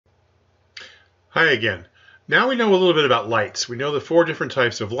Hi again. Now we know a little bit about lights. We know the 4 different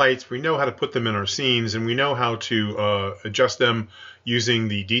types of lights. We know how to put them in our scenes, and we know how to adjust them using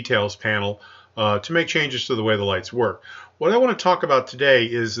the details panel to make changes to the way the lights work. What I want to talk about today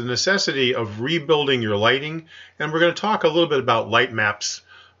is the necessity of rebuilding your lighting, and we're going to talk a little bit about light maps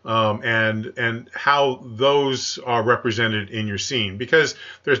and how those are represented in your scene, because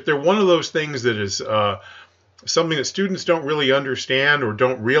they're one of those things that is something that students don't really understand or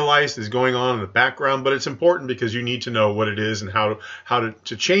don't realize is going on in the background, but it's important because you need to know what it is and how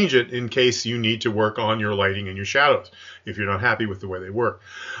to change it in case you need to work on your lighting and your shadows if you're not happy with the way they work.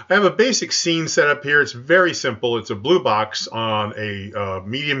 I have a basic scene set up here. It's very simple. It's a blue box on a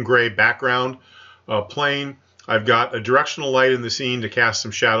medium gray background plane. I've got a directional light in the scene to cast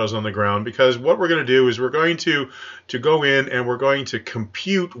some shadows on the ground, because what we're going to do is we're going to go in and we're going to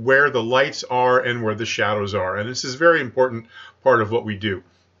compute where the lights are and where the shadows are. And this is a very important part of what we do.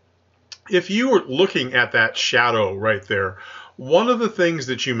 If you are looking at that shadow right there, one of the things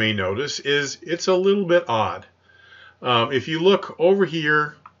that you may notice is it's a little bit odd. If you look over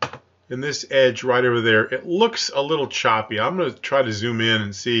here in this edge right over there, it looks a little choppy. I'm going to try to zoom in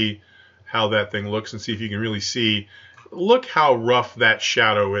and see how that thing looks and see if you can really see. Look how rough that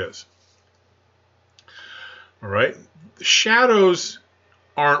shadow is. All right, the shadows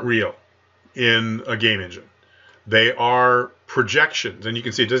aren't real in a game engine. They are projections, and you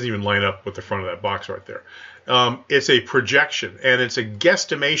can see it doesn't even line up with the front of that box right there. It's a projection, and it's a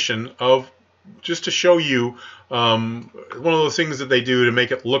guesstimation of, just to show you one of those things that they do to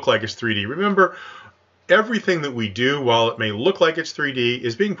make it look like it's 3D. Remember, everything that we do, while it may look like it's 3D,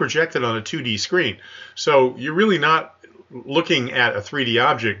 is being projected on a 2D screen. So you're really not looking at a 3D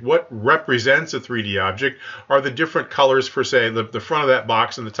object. What represents a 3D object are the different colors for, say, the front of that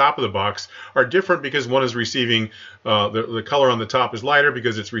box and the top of the box are different because one is receiving, the color on the top is lighter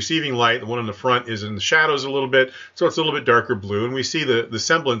because it's receiving light. The one on the front is in the shadows a little bit, so it's a little bit darker blue. And we see the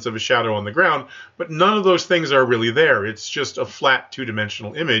semblance of a shadow on the ground, but none of those things are really there. It's just a flat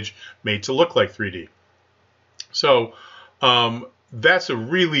two-dimensional image made to look like 3D. So that's a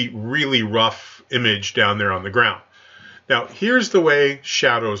really, really rough image down there on the ground. Now, here's the way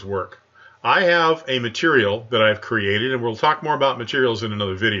shadows work. I have a material that I've created, and we'll talk more about materials in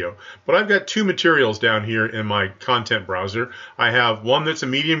another video, but I've got 2 materials down here in my content browser. I have one that's a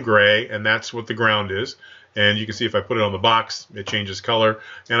medium gray, and that's what the ground is. And you can see if I put it on the box, it changes color.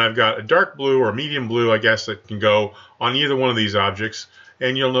 And I've got a dark blue or medium blue, I guess, that can go on either one of these objects.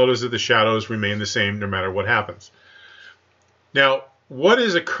 And you'll notice that the shadows remain the same no matter what happens. Now, what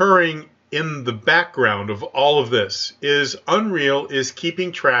is occurring in the background of all of this is Unreal is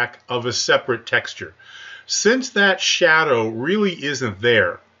keeping track of a separate texture. Since that shadow really isn't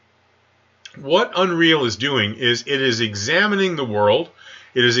there, what Unreal is doing is it is examining the world,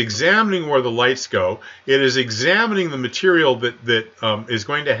 it is examining where the lights go, it is examining the material that is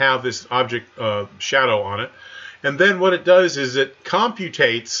going to have this object shadow on it, and then what it does is it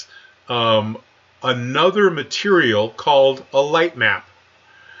computates another material called a light map.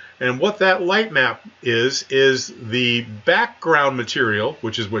 And what that light map is the background material,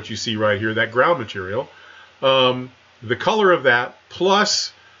 which is what you see right here, that ground material, the color of that,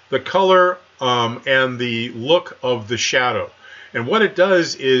 plus the color and the look of the shadow. And what it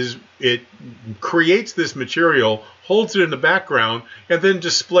does is it creates this material, holds it in the background, and then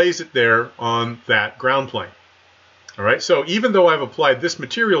displays it there on that ground plane. All right, so even though I've applied this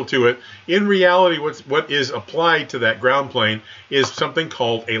material to it, in reality what is applied to that ground plane is something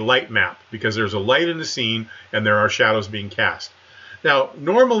called a light map, because there's a light in the scene and there are shadows being cast. Now,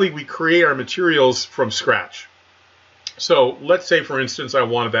 normally we create our materials from scratch. So let's say, for instance, I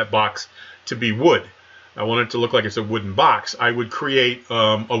wanted that box to be wood. I want it to look like it's a wooden box. I would create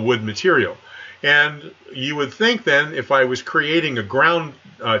a wood material. And you would think then, if I was creating a ground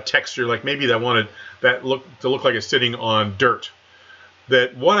texture, like maybe I wanted that to look like it's sitting on dirt,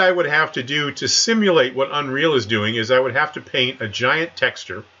 that what I would have to do to simulate what Unreal is doing is I would have to paint a giant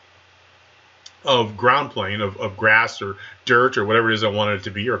texture of ground plane, of grass or dirt or whatever it is I wanted it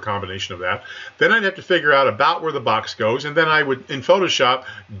to be, or a combination of that. Then I'd have to figure out about where the box goes, and then I would, in Photoshop,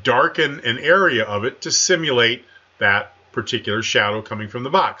 darken an area of it to simulate that particular shadow coming from the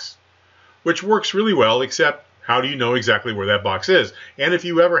box, which works really well, except how do you know exactly where that box is? And if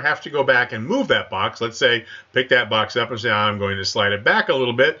you ever have to go back and move that box, let's say pick that box up and say, I'm going to slide it back a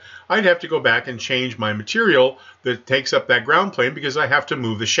little bit, I'd have to go back and change my material that takes up that ground plane because I have to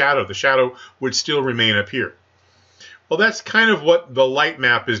move the shadow. The shadow would still remain up here. Well, that's kind of what the light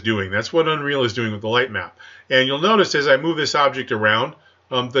map is doing. That's what Unreal is doing with the light map. And you'll notice as I move this object around,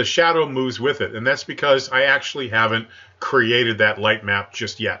 the shadow moves with it. And that's because I actually haven't created that light map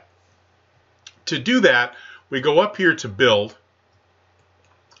just yet. To do that, we go up here to build,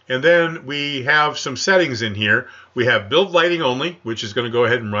 and then we have some settings in here. We have build lighting only, which is going to go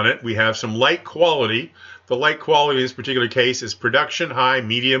ahead and run it. We have some light quality. The light quality in this particular case is production, high,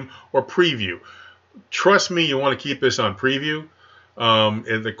 medium, or preview. Trust me, you want to keep this on preview.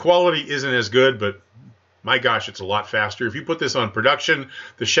 And the quality isn't as good, but my gosh, it's a lot faster. If you put this on production,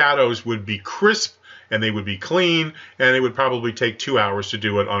 the shadows would be crisp and they would be clean, and it would probably take 2 hours to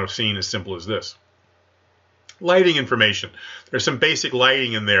do it on a scene as simple as this. Lighting information. There's some basic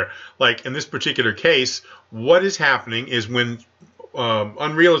lighting in there. Like in this particular case, what is happening is when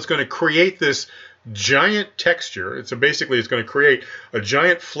Unreal is going to create this giant texture. Basically it's going to create a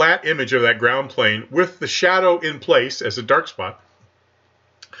giant flat image of that ground plane with the shadow in place as a dark spot.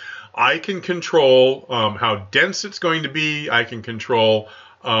 I can control how dense it's going to be. I can control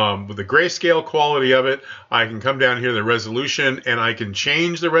the grayscale quality of it. I can come down here, the resolution, and I can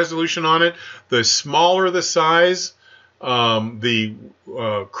change the resolution on it. The smaller the size, the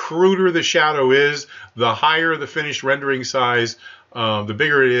cruder the shadow is, the higher the finished rendering size, the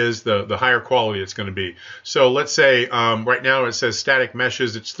bigger it is, the higher quality it's going to be. So let's say right now it says static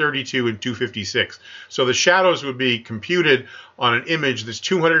meshes, it's 32 and 256. So the shadows would be computed on an image that's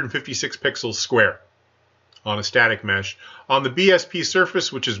 256 pixels square on a static mesh. On the BSP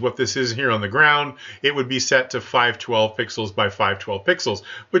surface, which is what this is here on the ground, it would be set to 512 pixels by 512 pixels,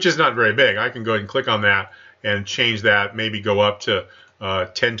 which is not very big. I can go ahead and click on that and change that, maybe go up to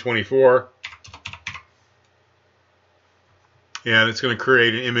 1024. And it's going to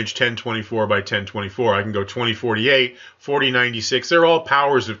create an image 1024 by 1024. I can go 2048, 4096. They're all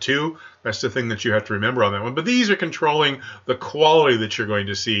powers of 2. That's the thing that you have to remember on that one. But these are controlling the quality that you're going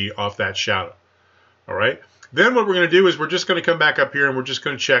to see off that shadow. All right. Then what we're going to do is we're just going to come back up here and we're just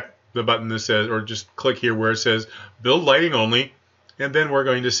going to check the button that says, or just click here where it says build lighting only. And then we're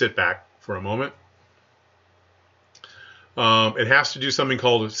going to sit back for a moment. It has to do something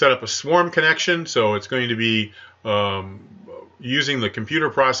called set up a swarm connection. So it's going to be using the computer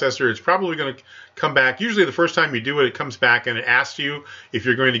processor. It's probably going to come back. Usually the first time you do it, it comes back and it asks you if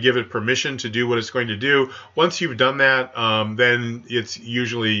you're going to give it permission to do what it's going to do. Once you've done that, then it's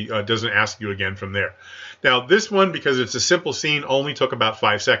usually doesn't ask you again from there. Now this one, because it's a simple scene, only took about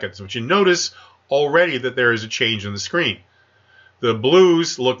 5 seconds. But you notice already that there is a change in the screen. The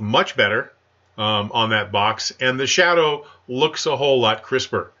blues look much better on that box, and the shadow looks a whole lot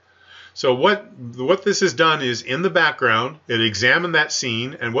crisper. So what this has done is, in the background, it examined that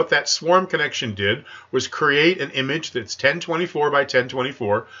scene, and what that swarm connection did was create an image that's 1024 by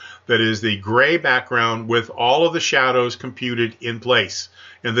 1024 that is the gray background with all of the shadows computed in place.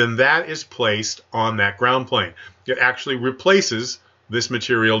 And then that is placed on that ground plane. It actually replaces this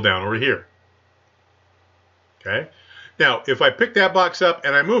material down over here. Okay? Now, if I pick that box up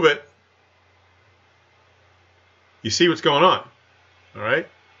and I move it, you see what's going on. All right?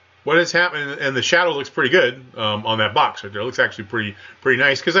 What has happened, and the shadow looks pretty good on that box right there. It looks actually pretty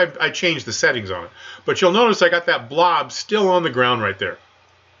nice because I changed the settings on it. But you'll notice I got that blob still on the ground right there.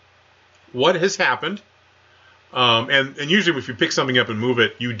 What has happened, and usually if you pick something up and move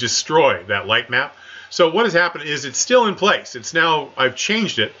it, you destroy that light map. So what has happened is it's still in place. It's now, I've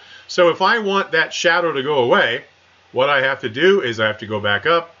changed it. So if I want that shadow to go away, what I have to do is I have to go back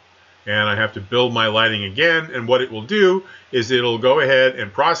up, and I have to build my lighting again, and what it will do is it'll go ahead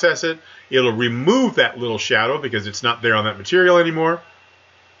and process it. It'll remove that little shadow because it's not there on that material anymore.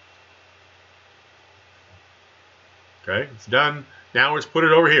 Okay, it's done. Now let's put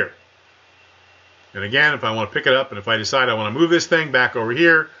it over here. And again, if I want to pick it up, and if I decide I want to move this thing back over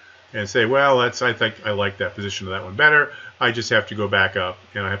here and say, well, I think I like that position of that one better, I just have to go back up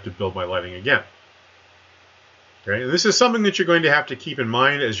and I have to build my lighting again. Okay, and this is something that you're going to have to keep in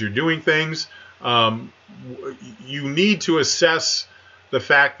mind as you're doing things. You need to assess the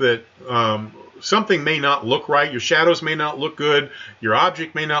fact that something may not look right. Your shadows may not look good. Your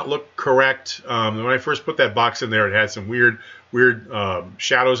object may not look correct. When I first put that box in there, it had some weird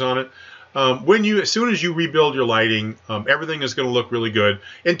shadows on it. As soon as you rebuild your lighting, everything is going to look really good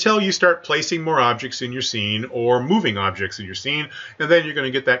until you start placing more objects in your scene or moving objects in your scene, and then you're going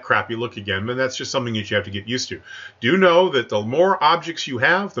to get that crappy look again. But that's just something that you have to get used to. Do know that the more objects you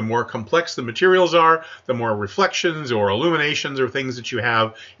have, the more complex the materials are, the more reflections or illuminations or things that you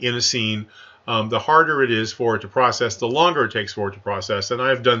have in a scene, the harder it is for it to process, the longer it takes for it to process. And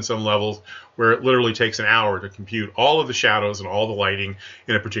I've done some levels where it literally takes an hour to compute all of the shadows and all the lighting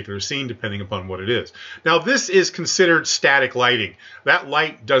in a particular scene, depending upon what it is. Now, this is considered static lighting. That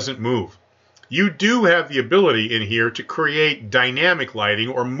light doesn't move. You do have the ability in here to create dynamic lighting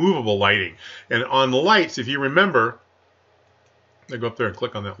or movable lighting. And on the lights, if you remember, I go up there and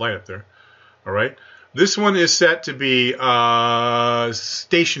click on that light up there. All right. This one is set to be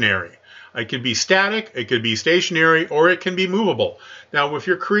stationary. It could be static, it could be stationary, or it can be movable. Now, if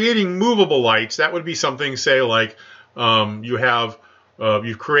you're creating movable lights, that would be something, say, like you've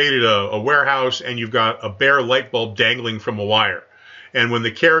created a warehouse and you've got a bare light bulb dangling from a wire. And when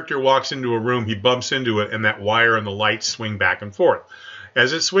the character walks into a room, he bumps into it, and that wire and the lights swing back and forth.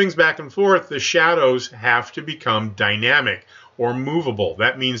 As it swings back and forth, the shadows have to become dynamic or movable.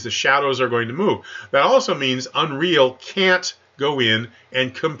 That means the shadows are going to move. That also means Unreal can't go in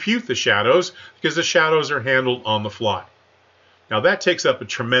and compute the shadows because the shadows are handled on the fly. Now that takes up a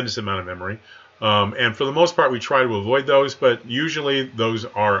tremendous amount of memory. And for the most part, we try to avoid those, but usually those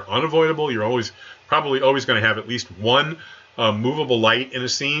are unavoidable. You're probably always going to have at least one movable light in a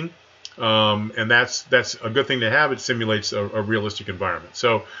scene. And that's a good thing to have. It simulates a realistic environment.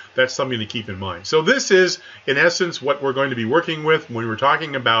 So that's something to keep in mind. So this is, in essence, what we're going to be working with when we're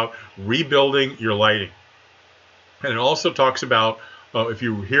talking about rebuilding your lighting. And it also talks about, if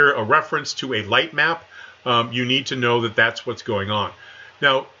you hear a reference to a light map, you need to know that that's what's going on.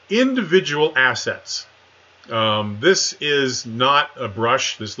 Now, individual assets. This is not a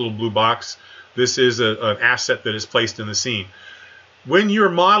brush, this little blue box. This is an asset that is placed in the scene. When you're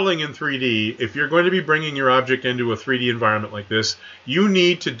modeling in 3D, if you're going to be bringing your object into a 3D environment like this, you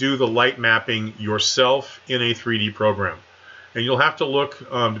need to do the light mapping yourself in a 3D program. And you'll have to look,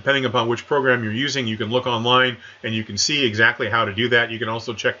 depending upon which program you're using, you can look online and you can see exactly how to do that. You can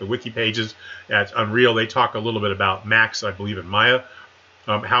also check the wiki pages at Unreal. They talk a little bit about Max, I believe, in Maya,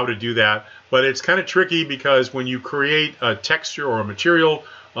 how to do that. But it's kind of tricky because when you create a texture or a material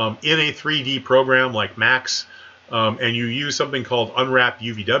in a 3D program like Max, and you use something called Unwrap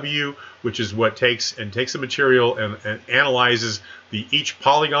UVW, which is what takes a material and analyzes each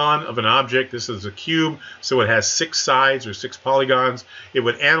polygon of an object. This is a cube, so it has 6 sides or 6 polygons. It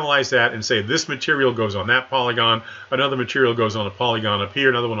would analyze that and say this material goes on that polygon, another material goes on a polygon up here,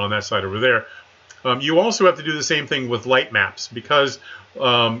 another one on that side over there. You also have to do the same thing with light maps because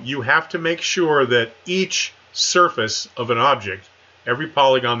you have to make sure that each surface of an object, every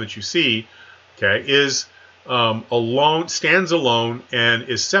polygon that you see, okay, is stands alone and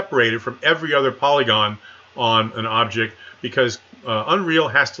is separated from every other polygon on an object because Unreal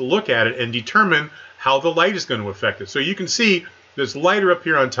has to look at it and determine how the light is going to affect it. So you can see there's lighter up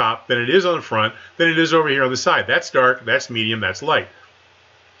here on top than it is on the front, than it is over here on the side. That's dark, that's medium, that's light.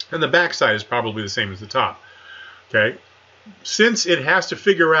 And the back side is probably the same as the top. Okay. Since it has to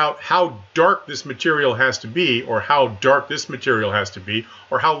figure out how dark this material has to be, or how dark this material has to be,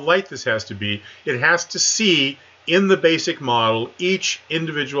 or how light this has to be, it has to see in the basic model each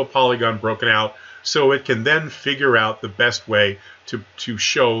individual polygon broken out so it can then figure out the best way to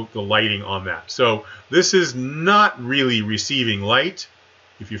show the lighting on that. So this is not really receiving light,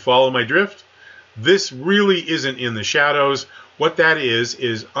 if you follow my drift. This really isn't in the shadows. What that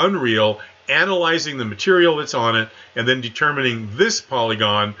is Unreal analyzing the material that's on it and then determining this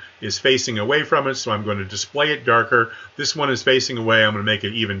polygon is facing away from it, so I'm going to display it darker. This one is facing away, I'm going to make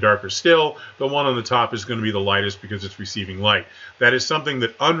it even darker still. The one on the top is going to be the lightest because it's receiving light. That is something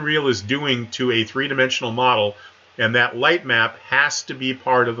that Unreal is doing to a three-dimensional model, and that light map has to be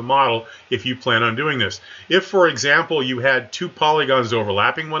part of the model if you plan on doing this. If, for example, you had 2 polygons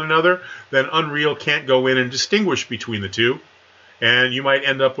overlapping one another, then Unreal can't go in and distinguish between the two. And you might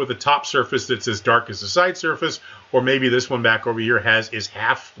end up with a top surface that's as dark as the side surface, or maybe this one back over here is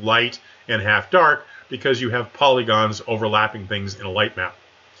half light and half dark because you have polygons overlapping things in a light map.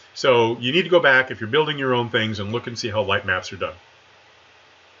 So you need to go back if you're building your own things and look and see how light maps are done.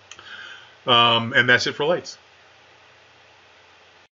 And that's it for lights.